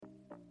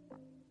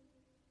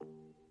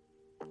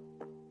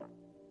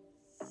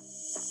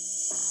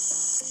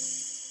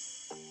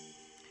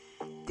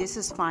This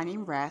is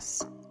Finding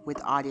Rest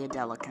with Adia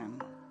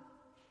Delican.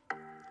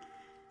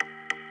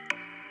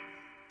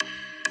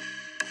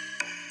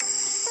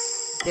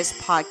 This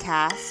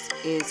podcast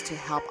is to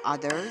help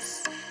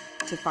others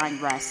to find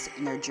rest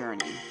in their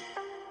journey.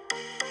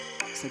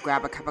 So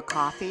grab a cup of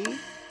coffee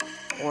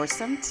or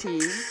some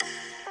tea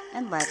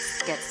and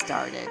let's get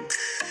started.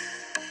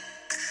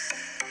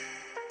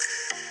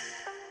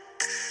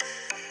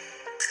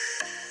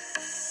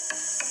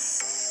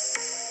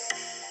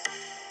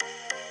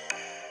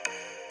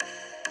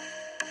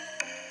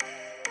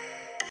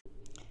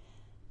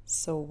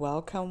 So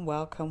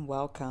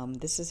welcome.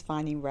 This is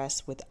Finding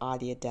Rest with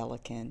Adia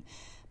Delican.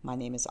 My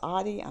name is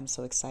Adi. I'm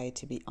so excited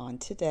to be on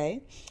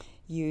today.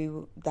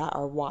 You that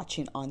are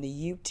watching on the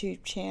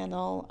YouTube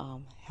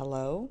channel,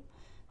 hello.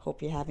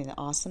 Hope you're having an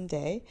awesome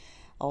day.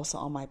 Also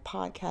on my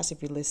podcast,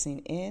 if you're listening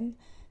in,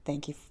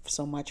 thank you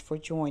so much for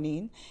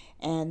joining.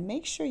 And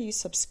make sure you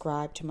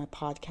subscribe to my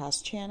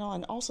podcast channel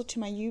and also to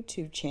my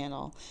YouTube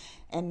channel.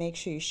 And make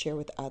sure you share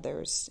with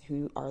others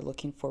who are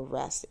looking for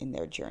rest in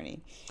their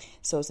journey.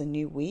 So it's a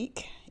new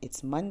week.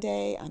 It's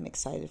Monday. I'm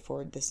excited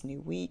for this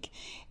new week.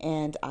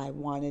 And I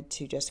wanted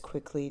to just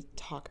quickly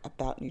talk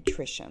about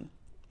nutrition.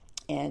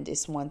 And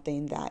it's one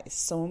thing that is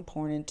so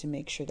important to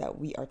make sure that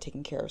we are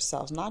taking care of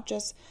ourselves, not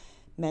just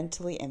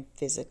mentally and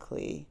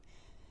physically,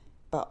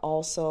 but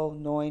also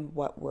knowing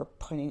what we're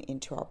putting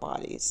into our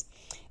bodies.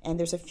 And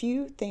there's a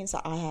few things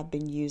that I have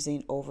been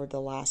using over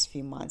the last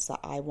few months that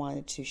I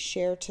wanted to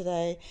share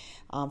today.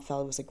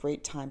 Felt it was a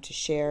great time to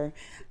share.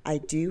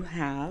 I'm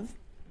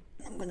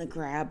going to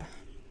grab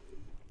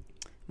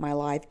my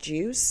Live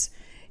Juice.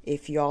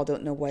 If you all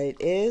don't know what it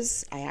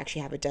is, I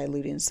actually have it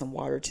diluted in some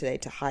water today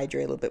to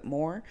hydrate a little bit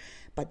more.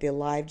 But the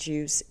Live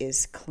Juice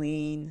is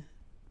clean,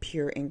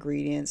 pure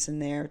ingredients in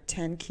there,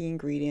 10 key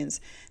ingredients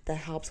that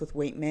helps with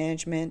weight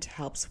management,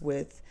 helps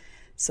with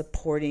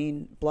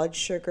supporting blood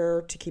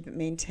sugar to keep it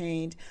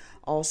maintained,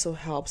 also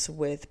helps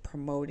with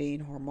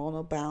promoting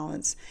hormonal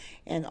balance,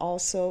 and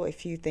also a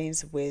few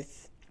things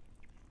with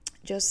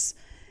just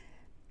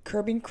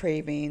curbing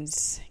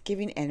cravings,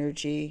 giving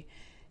energy.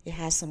 It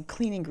has some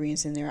clean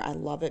ingredients in there. I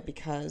love it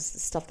because the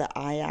stuff that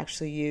I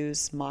actually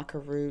use,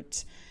 maca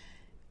root,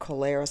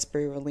 Cholera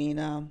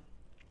spirulina,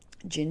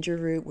 ginger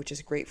root, which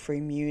is great for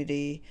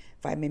immunity,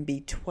 vitamin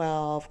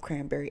B12,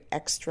 cranberry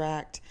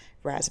extract,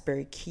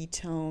 raspberry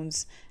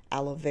ketones,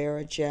 aloe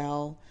vera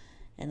gel,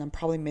 and I'm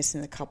probably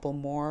missing a couple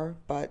more,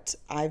 but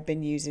I've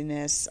been using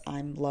this.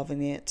 I'm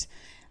loving it.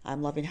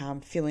 I'm loving how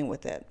I'm feeling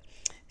with it.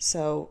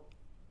 So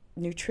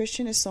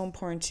nutrition is so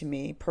important to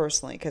me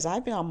personally because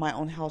I've been on my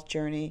own health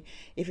journey.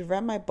 If you've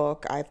read my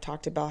book, I've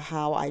talked about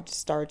how I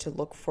started to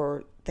look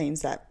for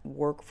things that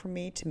work for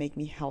me to make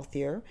me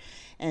healthier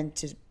and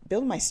to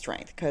build my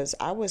strength because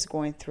I was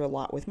going through a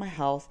lot with my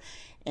health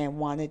and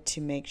wanted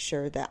to make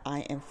sure that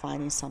I am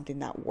finding something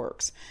that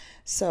works.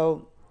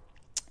 So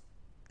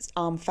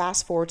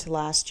fast forward to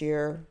last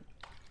year,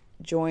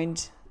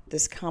 joined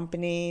this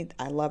company.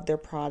 I love their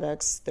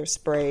products, their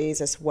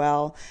sprays as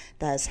well.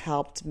 That has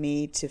helped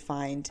me to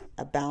find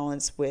a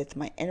balance with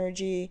my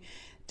energy.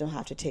 Don't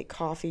have to take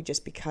coffee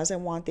just because I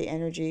want the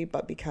energy,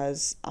 but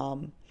because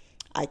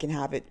I can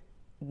have it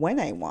when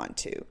I want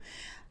to.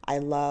 I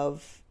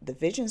love the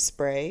Vision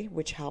Spray,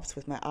 which helps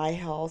with my eye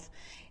health.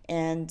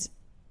 And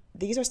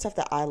these are stuff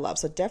that I love.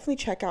 So definitely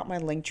check out my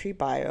Linktree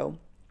bio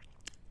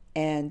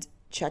and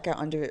check out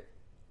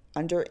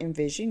under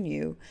Envision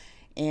You,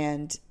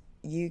 and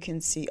you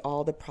can see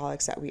all the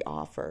products that we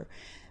offer.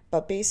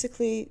 But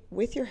basically,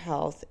 with your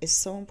health, it's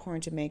so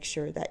important to make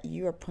sure that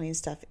you are putting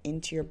stuff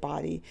into your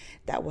body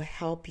that will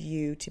help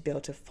you to be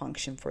able to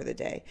function for the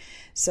day.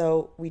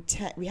 So we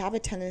have a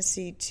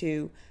tendency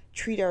to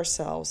treat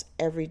ourselves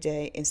every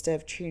day instead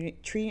of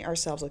treating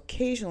ourselves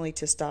occasionally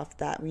to stuff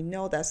that we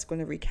know that's going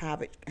to wreak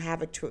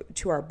havoc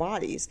to our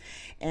bodies.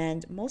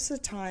 And most of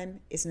the time,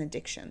 it's an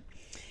addiction.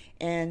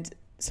 And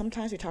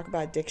sometimes we talk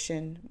about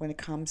addiction when it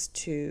comes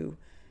to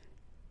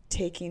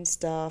taking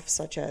stuff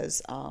such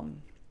as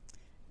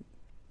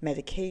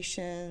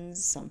medications,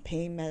 some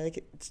pain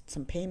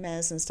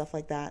medicine, stuff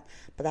like that.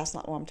 But that's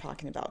not what I'm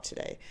talking about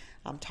today.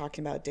 I'm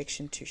talking about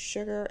addiction to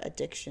sugar,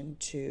 addiction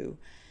to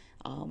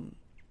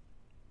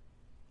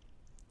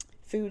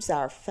foods that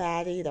are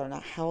fatty, that are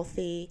not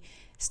healthy,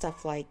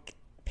 stuff like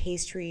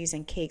pastries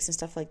and cakes and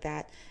stuff like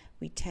that.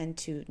 We tend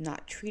to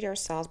not treat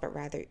ourselves, but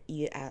rather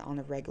eat it on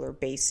a regular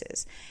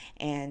basis.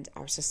 And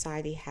our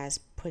society has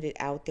put it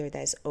out there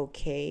that it's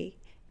okay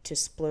to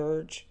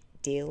splurge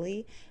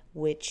daily,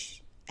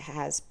 which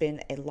has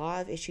been a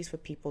lot of issues for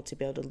people to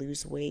be able to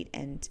lose weight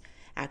and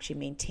actually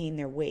maintain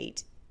their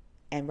weight.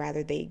 And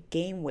rather they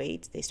gain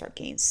weight, they start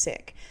getting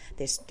sick.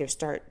 They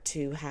start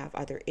to have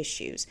other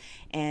issues.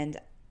 And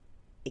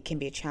it can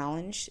be a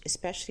challenge,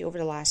 especially over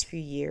the last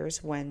few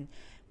years when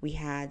we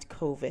had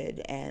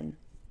COVID. And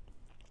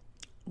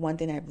one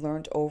thing I've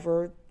learned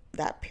over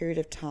that period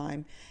of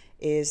time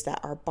is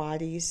that our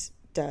bodies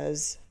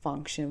does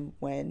function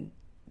when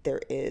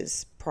there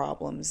is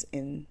problems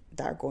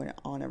that are going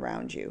on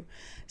around you.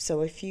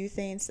 So a few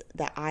things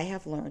that I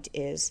have learned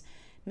is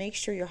make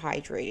sure you're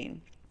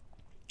hydrating.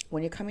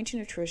 when you're coming to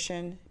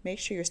nutrition, make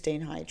sure you're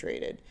staying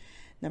hydrated.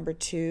 Number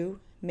 2,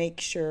 make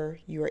sure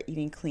you are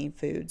eating clean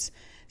foods.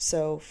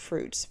 So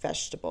fruits,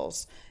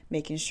 vegetables,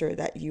 making sure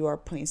that you are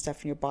putting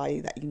stuff in your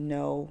body that you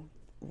know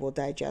will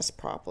digest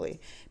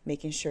properly.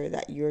 Making sure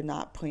that you're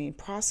not putting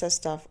processed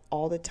stuff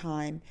all the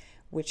time,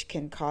 which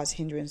can cause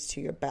hindrance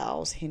to your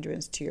bowels,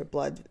 hindrance to your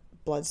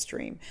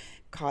bloodstream,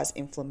 cause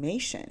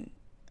inflammation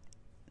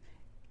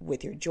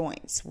with your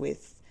joints,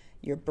 with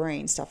your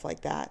brain, stuff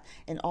like that.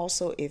 And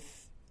also,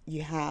 if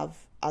you have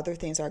other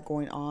things that are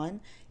going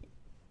on,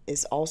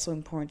 it's also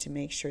important to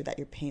make sure that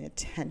you're paying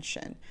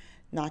attention,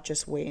 not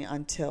just waiting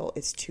until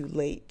it's too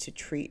late to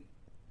treat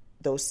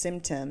those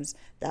symptoms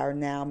that are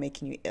now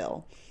making you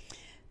ill.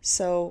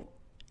 So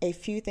a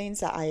few things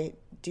that I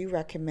do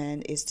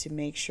recommend is to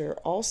make sure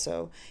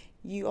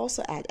you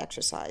also add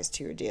exercise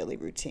to your daily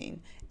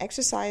routine.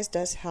 Exercise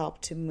does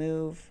help to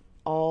move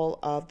all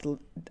of the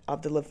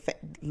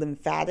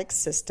lymphatic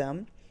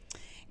system,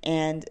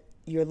 and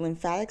your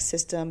lymphatic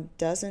system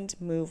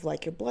doesn't move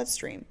like your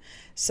bloodstream.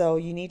 So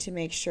you need to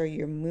make sure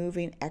you're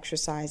moving,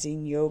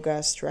 exercising,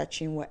 yoga,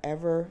 stretching,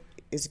 whatever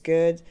is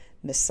good.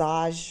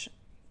 Massage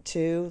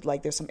too,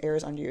 like there's some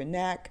areas under your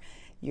neck,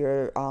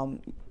 your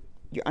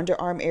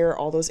underarm area,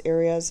 all those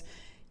areas.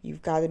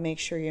 You've got to make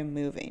sure you're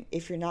moving.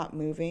 If you're not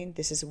moving,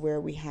 this is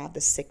where we have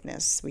the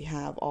sickness. We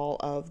have all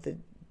of the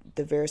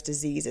various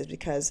diseases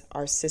because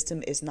our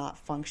system is not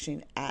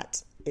functioning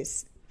at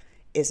its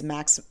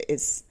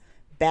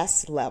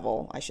best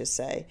level, I should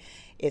say.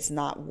 It's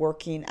not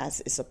working as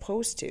it's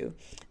supposed to.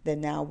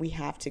 Then now we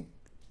have to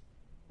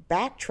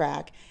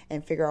backtrack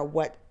and figure out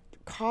what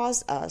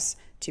caused us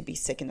to be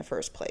sick in the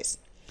first place.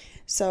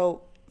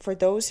 So for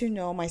those who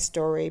know my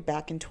story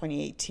back in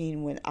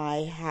 2018 when I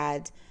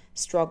had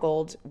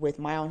struggled with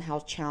my own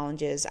health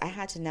challenges, I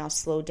had to now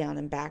slow down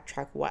and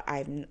backtrack what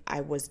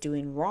I was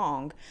doing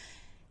wrong.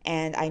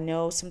 And I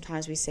know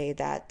sometimes we say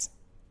that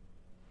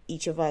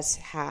each of us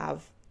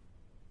have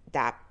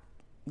that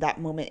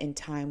moment in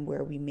time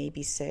where we may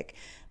be sick,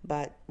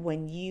 but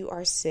when you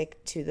are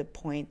sick to the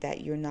point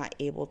that you're not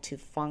able to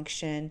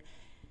function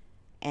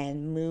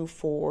and move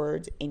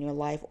forward in your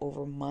life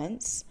over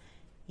months,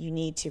 you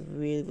need to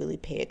really, really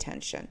pay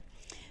attention.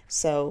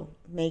 So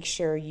make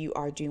sure you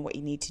are doing what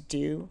you need to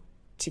do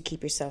to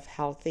keep yourself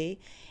healthy.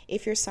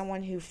 If you're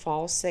someone who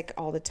falls sick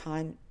all the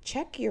time,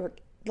 check your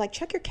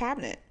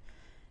cabinet.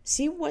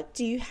 See what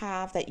do you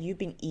have that you've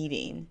been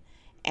eating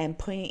and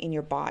putting in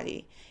your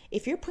body.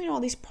 If you're putting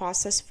all these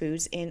processed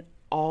foods in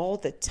all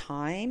the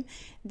time,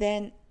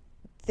 then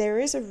there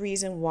is a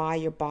reason why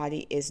your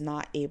body is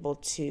not able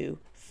to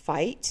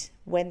fight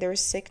when there's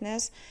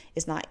sickness,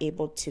 is not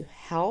able to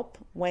help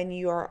when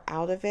you are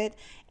out of it,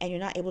 and you're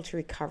not able to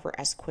recover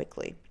as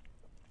quickly.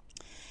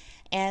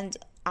 And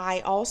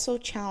I also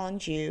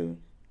challenge you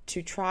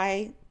to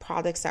try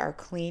products that are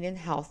clean and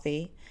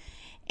healthy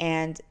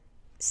and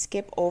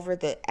skip over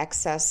the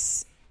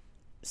excess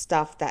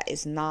stuff that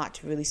is not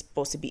really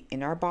supposed to be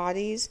in our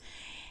bodies.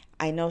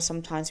 I know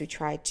sometimes we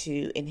try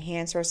to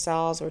enhance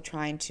ourselves or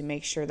trying to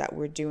make sure that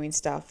we're doing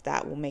stuff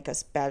that will make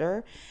us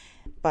better,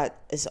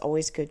 but it's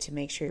always good to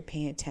make sure you're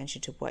paying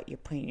attention to what you're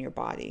putting in your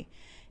body,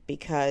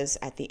 because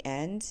at the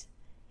end,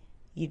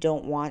 you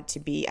don't want to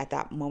be at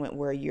that moment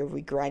where you're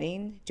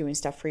regretting doing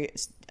stuff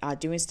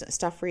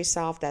for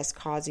yourself that's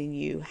causing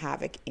you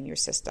havoc in your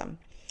system.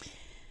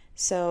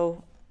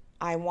 So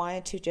I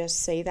wanted to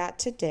just say that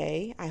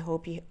today. I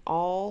hope you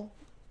all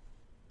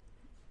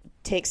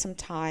take some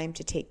time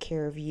to take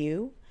care of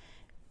you.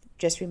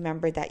 Just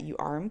remember that you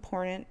are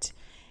important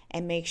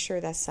and make sure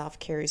that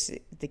self-care is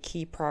the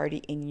key priority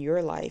in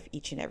your life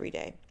each and every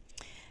day.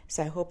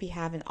 So I hope you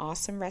have an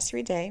awesome rest of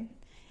your day.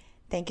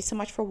 Thank you so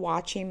much for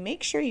watching.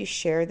 Make sure you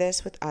share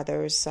this with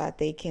others so that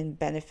they can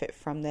benefit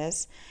from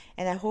this.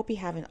 And I hope you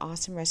have an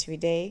awesome rest of your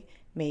day.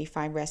 May you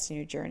find rest in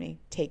your journey.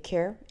 Take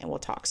care, and we'll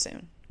talk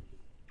soon.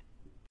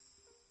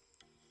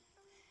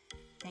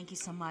 Thank you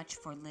so much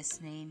for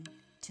listening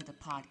to the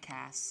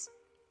podcast.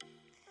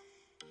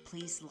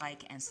 Please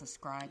like and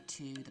subscribe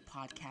to the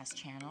podcast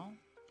channel.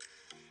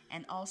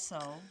 And also,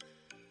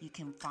 you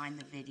can find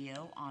the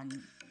video on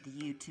the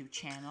YouTube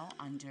channel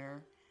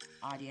under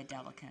Adia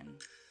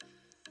Delican.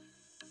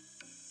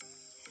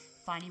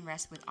 Finding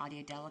Rest with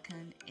Adia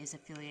Delican is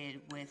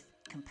affiliated with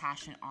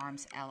Compassion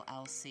Arms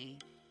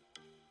LLC.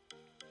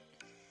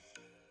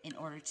 In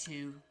order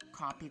to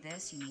copy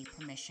this, you need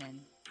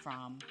permission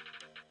from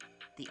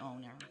the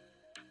owner.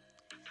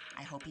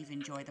 I hope you've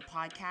enjoyed the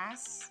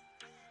podcast.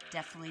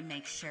 Definitely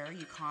make sure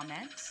you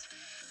comment,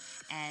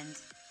 and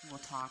we'll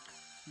talk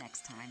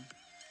next time.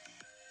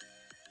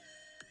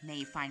 May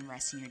you find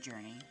rest in your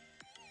journey.